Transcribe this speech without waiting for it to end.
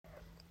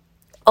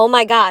Oh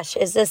my gosh,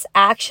 is this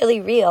actually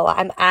real?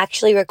 I'm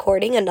actually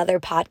recording another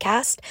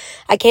podcast.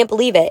 I can't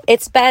believe it.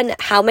 It's been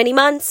how many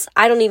months?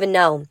 I don't even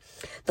know.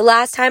 The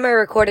last time I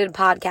recorded a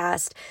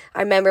podcast,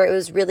 I remember it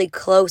was really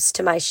close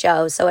to my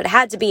show, so it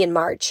had to be in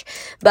March.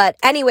 But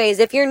anyways,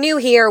 if you're new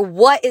here,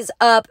 what is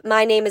up?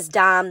 My name is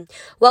Dom.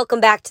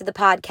 Welcome back to the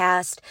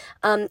podcast.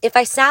 If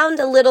I sound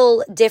a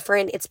little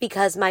different, it's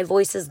because my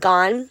voice is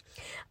gone.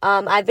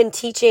 I've been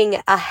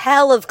teaching a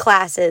hell of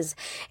classes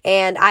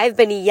and I've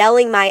been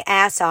yelling my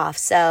ass off.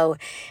 So,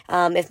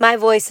 if my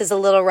voice is a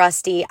little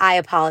rusty, I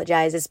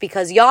apologize. It's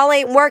because y'all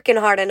ain't working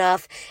hard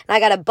enough and I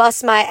gotta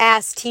bust my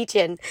ass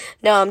teaching.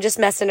 No, I'm just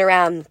messing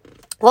around.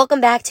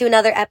 Welcome back to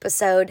another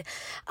episode.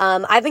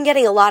 I've been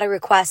getting a lot of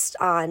requests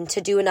on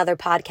to do another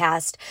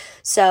podcast,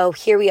 so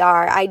here we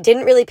are. I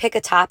didn't really pick a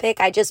topic.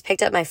 I just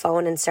picked up my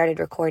phone and started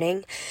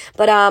recording.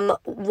 But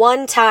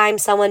one time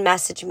someone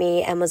messaged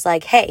me and was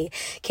like, hey,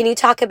 can you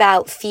talk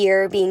about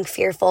fear, being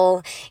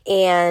fearful,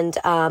 and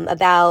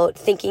about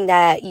thinking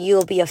that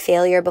you'll be a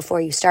failure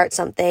before you start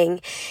something?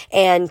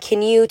 And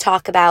can you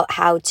talk about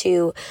how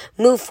to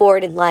move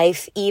forward in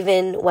life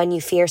even when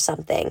you fear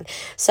something?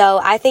 So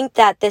I think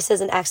that this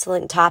is an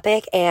excellent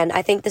topic, and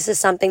I think this is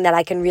something that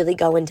I can really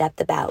go in depth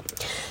about.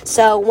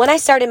 So when I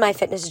started my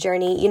fitness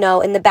journey,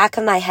 in the back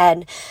of my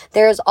head,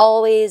 there's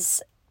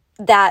always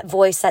that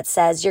voice that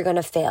says you're going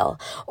to fail,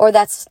 or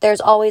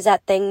there's always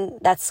that thing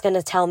that's going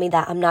to tell me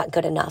that I'm not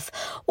good enough,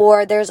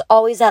 or there's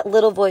always that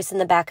little voice in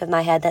the back of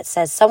my head that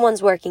says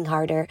someone's working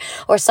harder,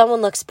 or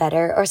someone looks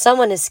better, or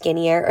someone is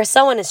skinnier, or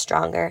someone is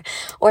stronger,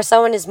 or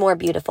someone is more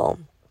beautiful.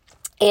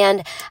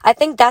 And I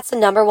think that's the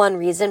number one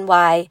reason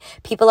why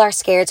people are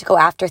scared to go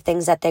after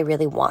things that they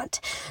really want.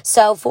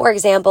 So, for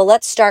example,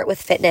 let's start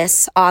with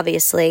fitness,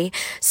 obviously.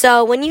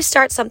 So when you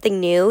start something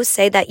new,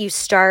 say that you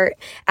start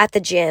at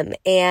the gym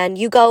and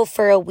you go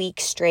for a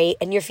week straight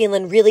and you're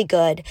feeling really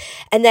good.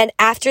 And then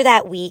after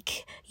that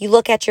week, you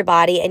look at your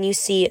body and you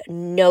see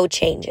no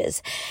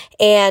changes.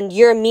 And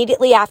you're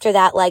immediately after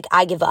that like,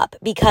 I give up,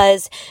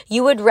 because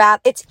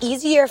it's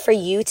easier for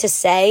you to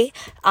say,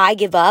 I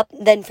give up,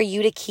 than for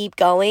you to keep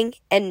going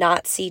and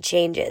not see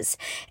changes.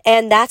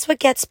 And that's what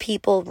gets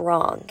people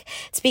wrong.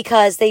 It's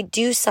because they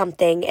do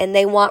something and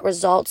they want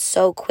results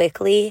so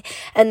quickly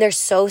and they're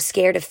so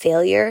scared of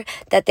failure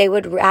that they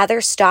would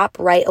rather stop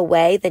right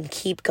away than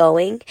keep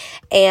going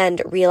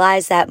and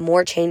realize that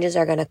more changes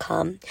are going to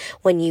come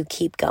when you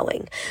keep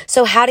going.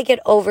 So how to get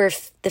over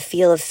the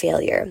feel of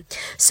failure.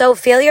 So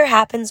failure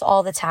happens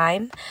all the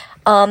time.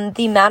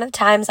 The amount of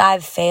times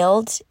I've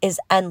failed is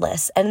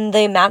endless, and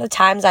the amount of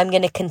times I'm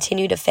going to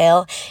continue to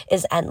fail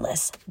is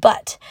endless.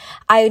 But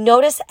I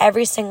notice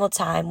every single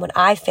time when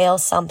I fail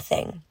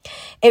something,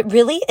 it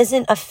really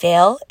isn't a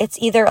fail. It's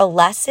either a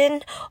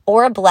lesson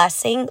or a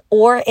blessing,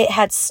 or it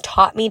has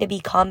taught me to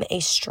become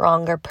a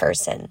stronger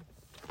person.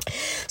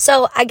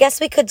 So I guess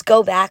we could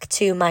go back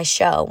to my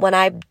show when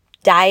I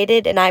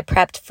dieted and I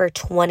prepped for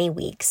 20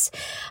 weeks.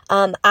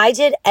 I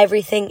did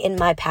everything in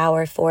my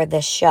power for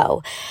this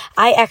show.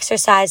 I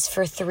exercised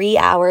for 3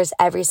 hours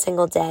every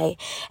single day.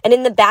 And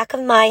in the back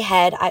of my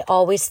head, I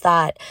always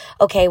thought,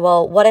 okay,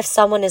 well, what if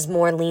someone is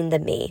more lean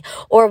than me?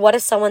 Or what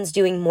if someone's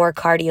doing more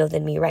cardio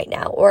than me right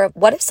now? Or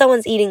what if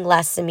someone's eating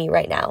less than me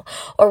right now?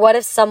 Or what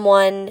if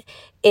someone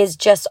is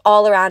just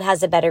all around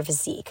has a better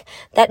physique?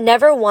 That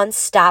never once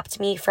stopped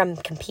me from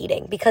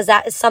competing, because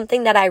that is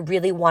something that I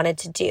really wanted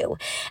to do.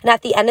 And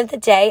at the end of the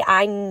day,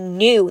 I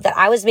knew that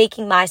I was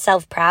making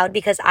myself proud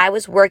because I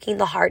was working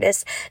the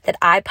hardest that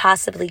I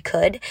possibly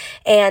could.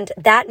 And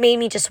that made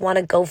me just want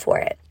to go for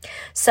it.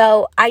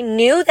 So I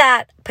knew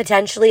that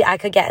potentially I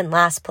could get in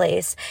last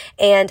place,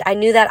 and I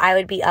knew that I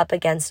would be up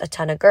against a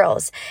ton of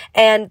girls.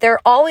 And there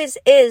always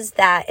is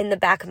that in the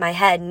back of my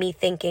head, me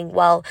thinking,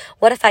 well,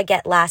 what if I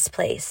get last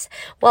place?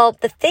 Well,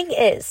 the thing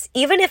is,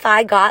 even if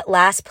I got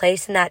last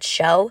place in that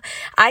show,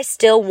 I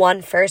still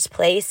won first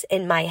place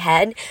in my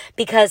head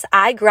because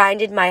I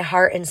grinded my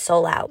heart and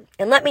soul out.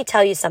 And let me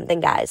tell you something,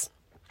 guys.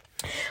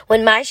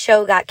 When my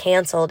show got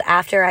canceled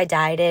after I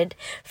dieted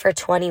for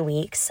 20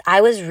 weeks, I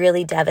was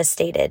really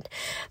devastated.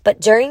 But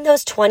during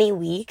those 20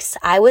 weeks,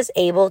 I was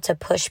able to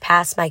push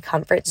past my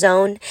comfort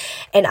zone,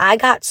 and I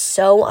got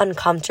so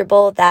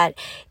uncomfortable that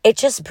it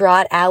just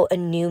brought out a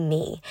new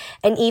me.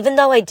 And even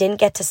though I didn't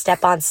get to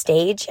step on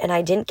stage and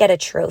I didn't get a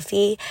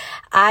trophy,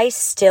 I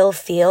still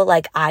feel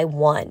like I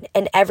won.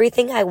 And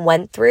everything I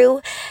went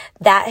through,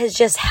 that has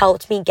just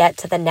helped me get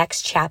to the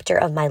next chapter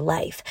of my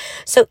life.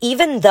 So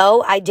even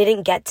though I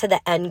didn't get to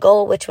the end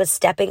goal, which was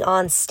stepping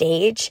on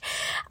stage,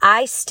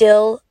 I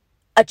still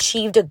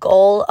achieved a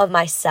goal of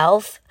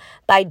myself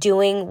by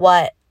doing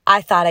what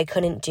I thought I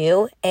couldn't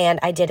do, and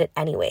I did it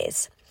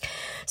anyways.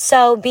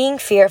 So being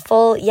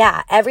fearful,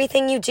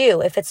 everything you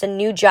do, if it's a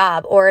new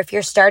job or if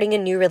you're starting a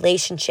new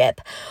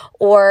relationship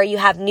or you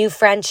have new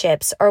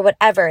friendships or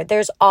whatever,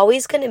 there's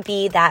always going to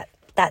be that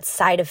that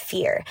side of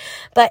fear.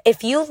 But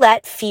if you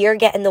let fear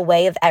get in the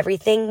way of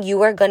everything,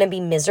 you are going to be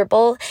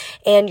miserable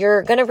and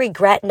you're going to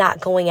regret not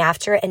going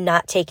after it and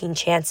not taking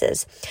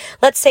chances.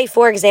 Let's say,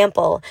 for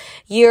example,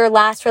 your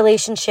last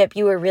relationship,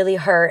 you were really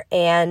hurt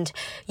and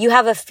you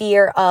have a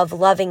fear of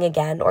loving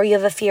again, or you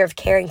have a fear of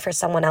caring for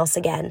someone else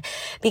again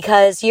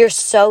because you're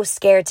so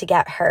scared to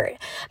get hurt.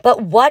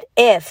 But what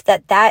if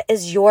that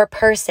is your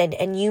person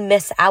and you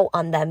miss out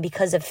on them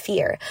because of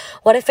fear?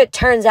 What if it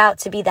turns out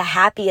to be the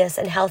happiest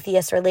and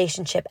healthiest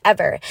relationship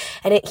ever,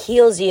 and it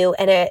heals you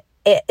and it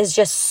is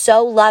just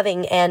so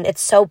loving and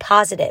it's so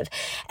positive?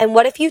 And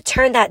what if you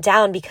turn that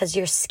down because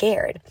you're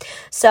scared?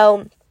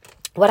 So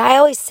what I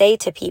always say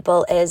to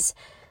people is,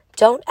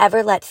 don't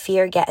ever let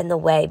fear get in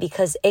the way,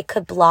 because it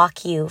could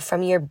block you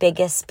from your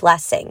biggest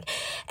blessing.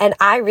 And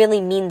I really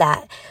mean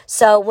that.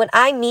 So when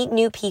I meet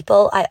new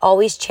people, I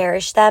always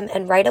cherish them.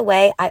 And right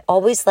away, I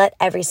always let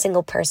every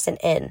single person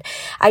in.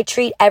 I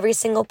treat every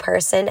single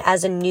person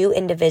as a new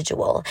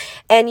individual.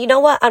 And you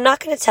know what? I'm not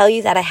going to tell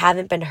you that I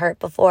haven't been hurt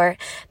before,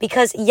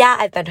 because yeah,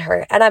 I've been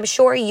hurt. And I'm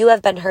sure you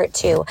have been hurt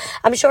too.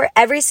 I'm sure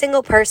every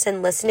single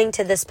person listening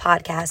to this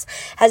podcast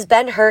has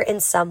been hurt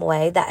in some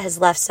way that has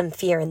left some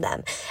fear in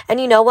them.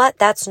 And you know what?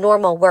 That's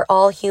normal. We're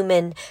all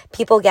human.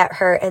 People get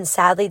hurt, and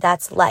sadly,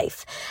 that's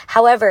life.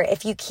 However,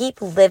 if you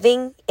keep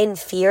living in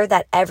fear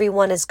that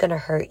everyone is going to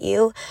hurt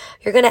you,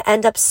 you're going to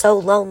end up so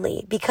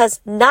lonely,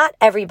 because not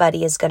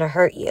everybody is going to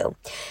hurt you.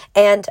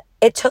 And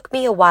it took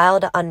me a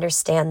while to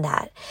understand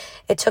that.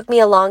 It took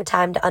me a long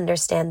time to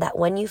understand that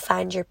when you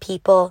find your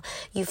people,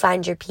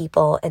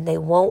 and they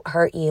won't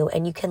hurt you,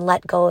 and you can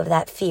let go of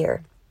that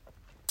fear.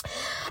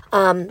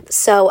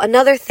 So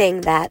another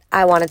thing that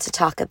I wanted to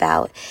talk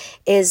about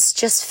is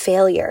just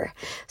failure.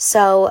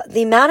 So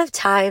the amount of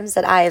times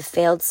that I have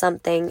failed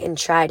something and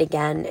tried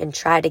again and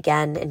tried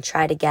again and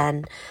tried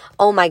again,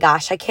 oh my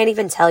gosh, I can't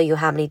even tell you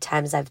how many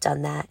times I've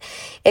done that.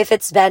 If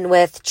it's been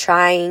with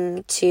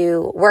trying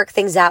to work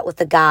things out with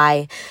a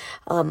guy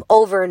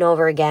over and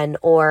over again,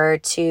 or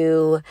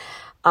to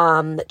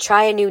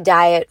try a new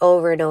diet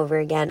over and over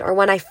again. Or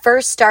when I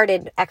first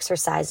started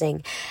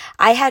exercising,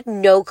 I had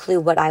no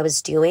clue what I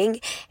was doing,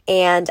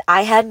 and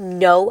I had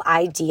no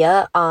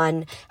idea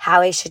on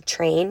how I should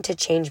train to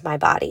change my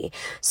body.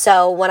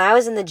 So when I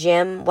was in the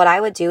gym, what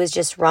I would do is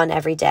just run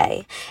every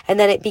day. And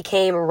then it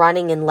became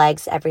running in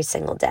legs every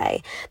single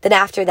day. Then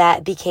after that,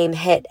 it became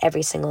HIIT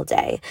every single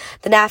day.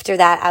 Then after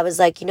that, I was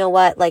like, you know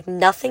what? Like,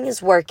 nothing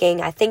is working.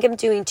 I think I'm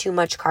doing too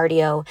much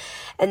cardio.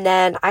 And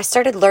then I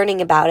started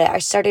learning about it. I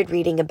started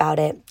reading about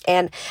it,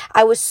 and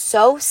I was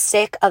so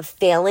sick of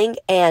failing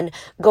and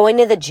going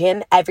to the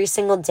gym every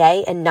single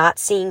day and not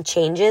seeing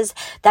changes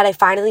that I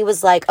finally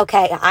was like,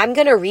 okay, I'm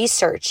going to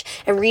research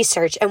and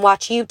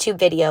watch YouTube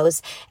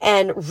videos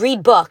and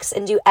read books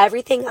and do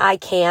everything I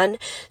can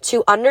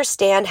to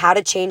understand how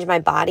to change my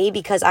body,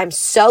 because I'm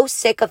so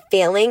sick of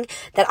failing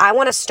that I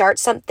want to start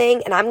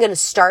something, and I'm going to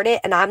start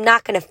it, and I'm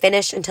not going to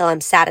finish until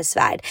I'm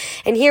satisfied.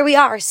 And here we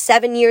are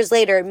 7 years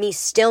later, me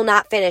still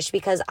not finished,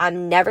 because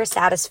I'm never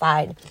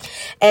satisfied.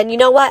 And you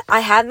know what?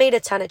 I have made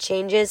a ton of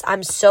changes.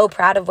 I'm so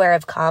proud of where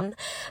I've come.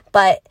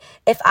 But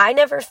if I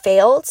never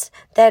failed,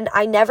 then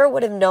I never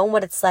would have known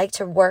what it's like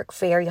to work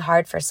very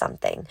hard for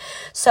something.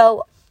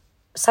 So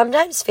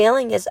sometimes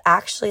failing is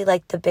actually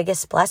like the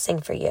biggest blessing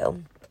for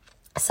you.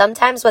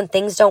 Sometimes when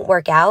things don't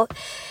work out,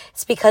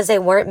 it's because they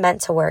weren't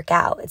meant to work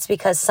out. It's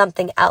because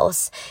something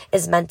else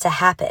is meant to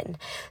happen.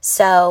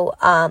 So,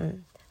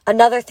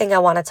 another thing I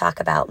want to talk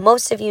about,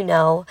 most of you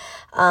know,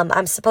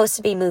 I'm supposed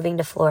to be moving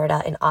to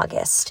Florida in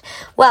August.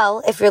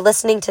 Well, if you're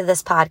listening to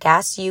this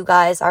podcast, you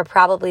guys are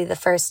probably the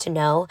first to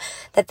know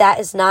that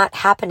is not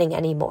happening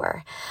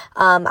anymore.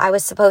 I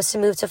was supposed to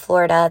move to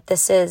Florida.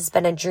 This has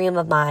been a dream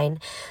of mine,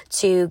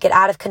 to get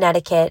out of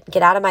Connecticut,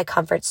 get out of my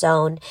comfort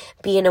zone,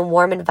 be in a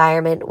warm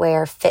environment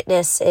where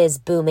fitness is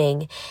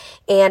booming.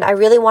 And I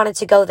really wanted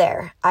to go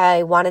there.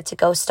 I wanted to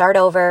go start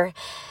over.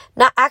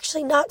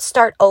 Not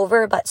start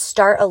over, but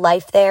start a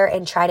life there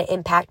and try to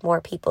impact more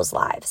people's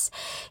lives.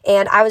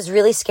 And I was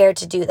really scared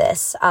to do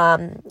this.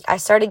 I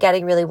started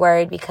getting really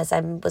worried because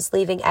I was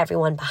leaving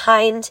everyone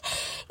behind,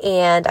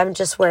 and I'm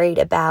just worried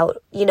about,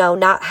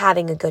 not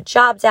having a good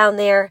job down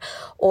there,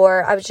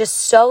 or I was just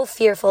so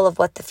fearful of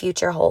what the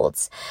future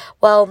holds.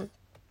 Well,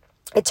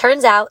 it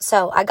turns out,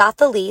 so I got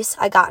the lease,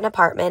 I got an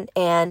apartment,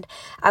 and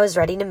I was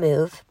ready to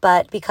move.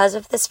 But because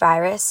of this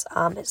virus,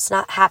 it's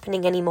not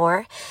happening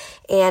anymore.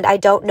 And I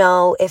don't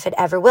know if it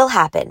ever will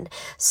happen.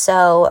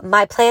 So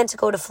my plan to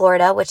go to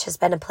Florida, which has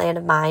been a plan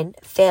of mine,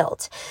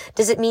 failed.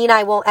 Does it mean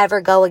I won't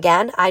ever go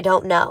again? I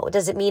don't know.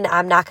 Does it mean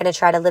I'm not going to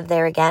try to live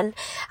there again?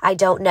 I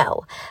don't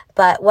know.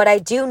 But what I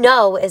do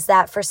know is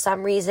that for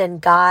some reason,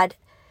 God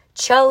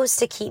chose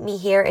to keep me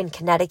here in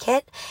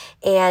Connecticut,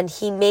 and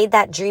he made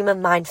that dream of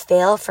mine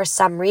fail for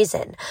some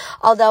reason.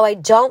 Although I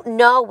don't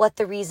know what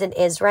the reason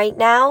is right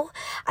now.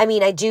 I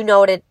mean, I do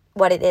know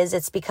what it is.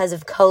 It's because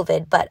of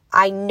COVID, but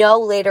I know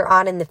later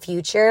on in the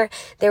future,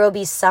 there will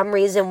be some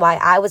reason why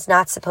I was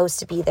not supposed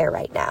to be there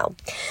right now.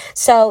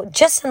 So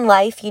just in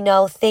life,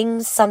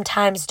 things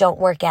sometimes don't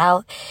work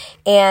out,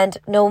 and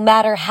no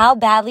matter how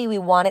badly we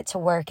want it to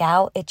work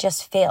out, it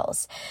just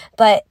fails.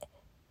 But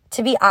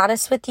to be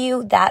honest with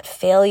you, that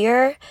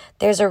failure,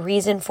 there's a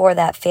reason for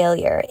that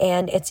failure,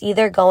 and it's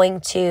either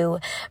going to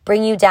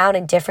bring you down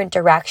a different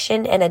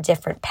direction and a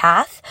different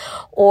path,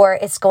 or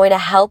it's going to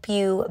help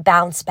you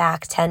bounce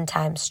back 10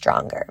 times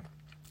stronger.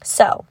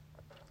 So,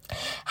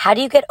 how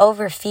do you get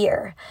over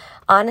fear?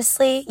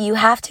 Honestly, you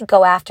have to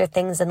go after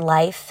things in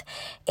life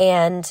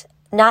and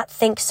not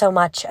think so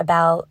much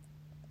about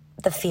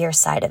the fear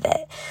side of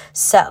it.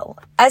 So,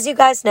 as you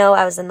guys know,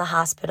 I was in the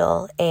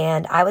hospital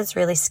and I was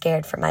really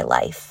scared for my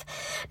life.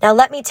 Now,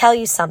 let me tell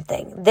you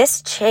something.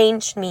 This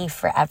changed me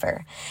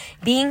forever.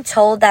 Being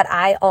told that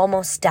I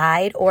almost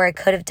died or I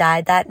could have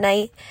died that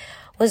night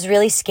was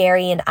really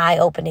scary and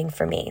eye-opening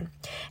for me.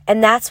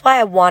 And that's why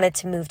I wanted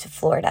to move to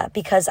Florida,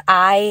 because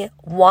I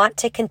want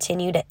to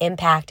continue to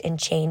impact and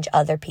change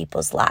other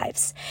people's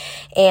lives.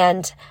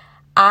 And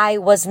I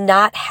was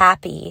not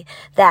happy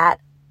that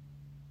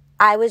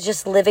I was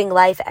just living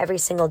life every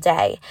single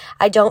day.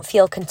 I don't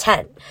feel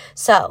content.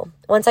 So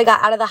once I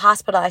got out of the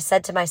hospital, I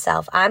said to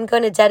myself, I'm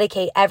going to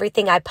dedicate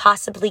everything I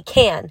possibly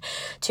can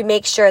to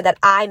make sure that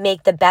I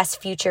make the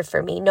best future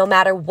for me. No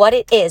matter what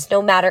it is,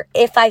 no matter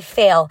if I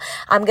fail,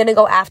 I'm going to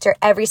go after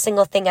every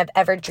single thing I've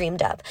ever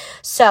dreamed of.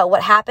 So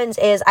what happens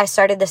is I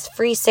started this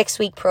free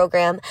 6-week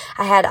program.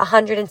 I had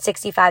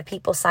 165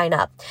 people sign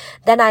up.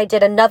 Then I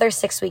did another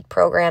 6-week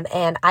program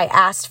and I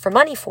asked for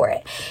money for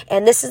it.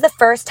 And this is the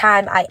first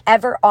time I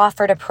ever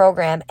offered a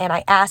program and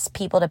I asked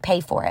people to pay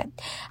for it.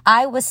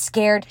 I was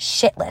scared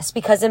shitless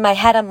because in my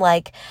head I'm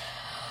like,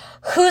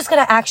 who's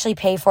going to actually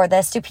pay for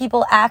this? Do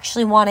people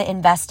actually want to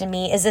invest in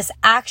me? Is this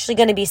actually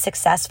going to be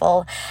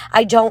successful?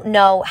 I don't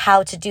know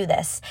how to do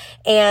this.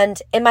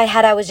 And in my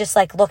head, I was just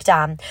like, look,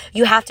 Dom,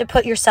 you have to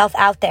put yourself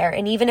out there.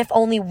 And even if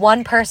only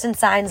one person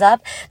signs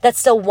up, that's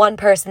still one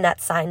person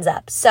that signs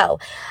up. So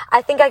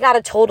I think I got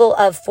a total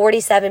of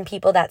 47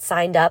 people that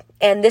signed up.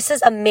 And this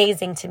is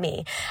amazing to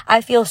me.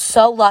 I feel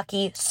so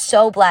lucky,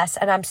 so blessed.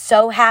 And I'm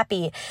so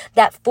happy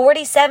that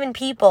 47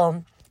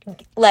 people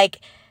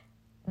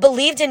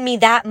believed in me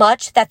that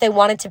much that they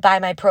wanted to buy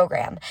my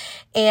program.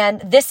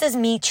 And this is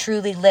me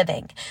truly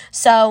living.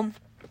 So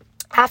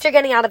after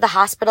getting out of the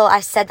hospital, I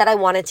said that I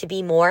wanted to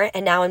be more,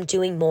 and now I'm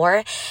doing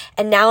more.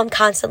 And now I'm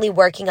constantly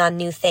working on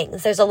new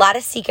things. There's a lot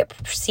of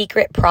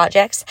secret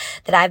projects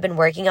that I've been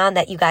working on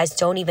that you guys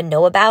don't even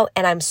know about,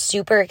 and I'm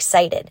super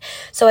excited.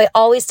 So I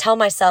always tell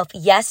myself,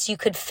 yes, you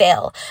could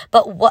fail,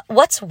 but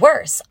what's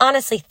worse?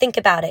 Honestly, think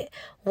about it.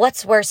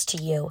 What's worse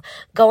to you?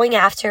 Going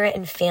after it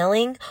and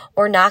failing,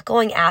 or not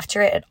going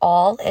after it at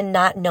all and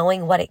not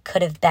knowing what it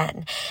could have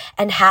been?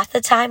 And half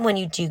the time when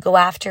you do go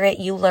after it,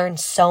 you learn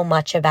so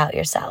much about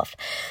yourself.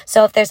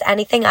 So if there's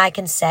anything I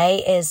can say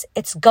is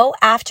it's go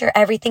after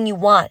everything you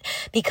want,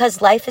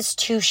 because life is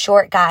too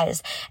short,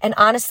 guys. And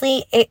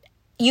honestly,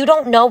 you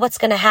don't know what's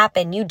going to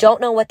happen. You don't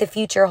know what the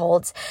future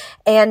holds.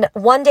 And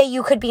one day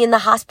you could be in the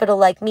hospital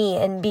like me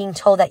and being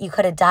told that you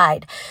could have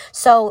died.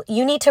 So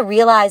you need to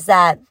realize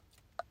that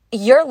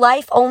your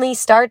life only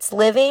starts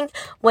living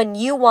when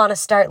you want to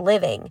start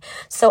living.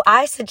 So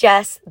I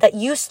suggest that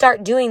you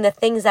start doing the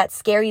things that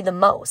scare you the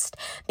most,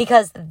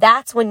 because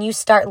that's when you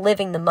start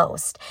living the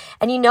most.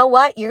 And you know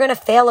what? You're going to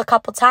fail a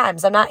couple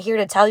times. I'm not here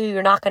to tell you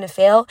you're not going to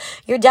fail.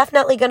 You're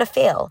definitely going to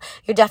fail.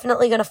 You're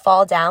definitely going to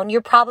fall down. You're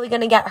probably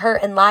going to get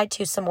hurt and lied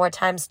to some more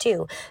times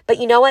too. But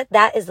you know what?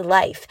 That is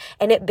life,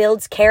 and it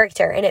builds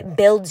character and it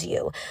builds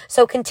you.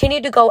 So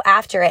continue to go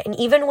after it. And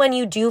even when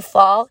you do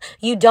fall,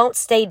 you don't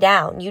stay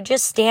down. You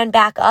just stand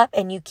back up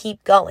and you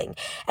keep going.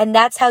 And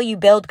that's how you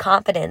build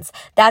confidence.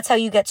 That's how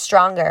you get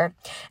stronger.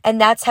 And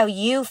that's how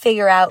you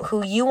figure out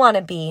who you want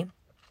to be.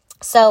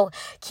 So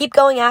keep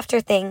going after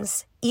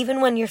things,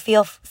 even when you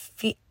feel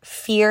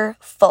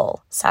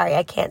fearful. Sorry,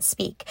 I can't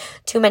speak.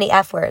 Too many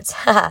F words.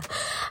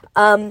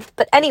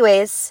 But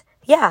anyways,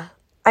 yeah.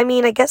 I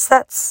mean, I guess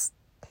that's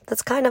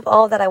kind of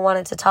all that I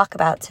wanted to talk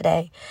about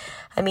today.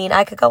 I mean,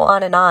 I could go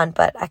on and on,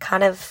 but I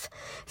kind of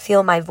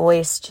feel my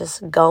voice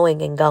just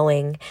going and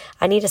going.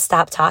 I need to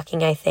stop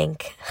talking, I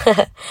think.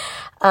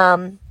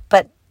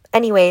 But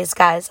anyways,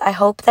 guys, I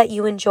hope that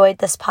you enjoyed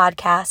this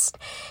podcast,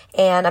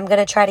 and I'm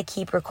going to try to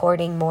keep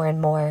recording more and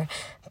more.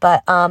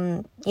 But,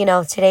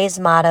 today's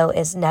motto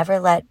is never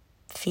let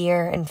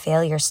fear and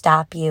failure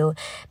stop you,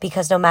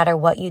 because no matter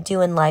what you do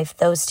in life,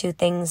 those two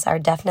things are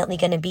definitely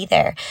going to be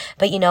there.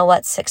 But you know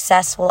what?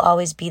 Success will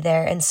always be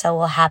there, and so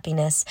will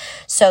happiness.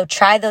 So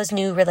try those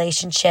new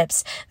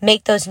relationships,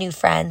 make those new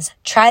friends,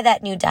 try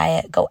that new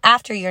diet, go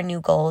after your new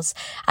goals.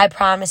 I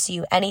promise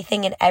you,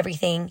 anything and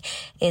everything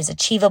is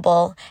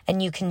achievable,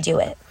 and you can do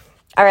it.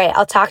 All right,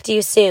 I'll talk to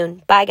you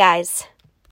soon. Bye, guys.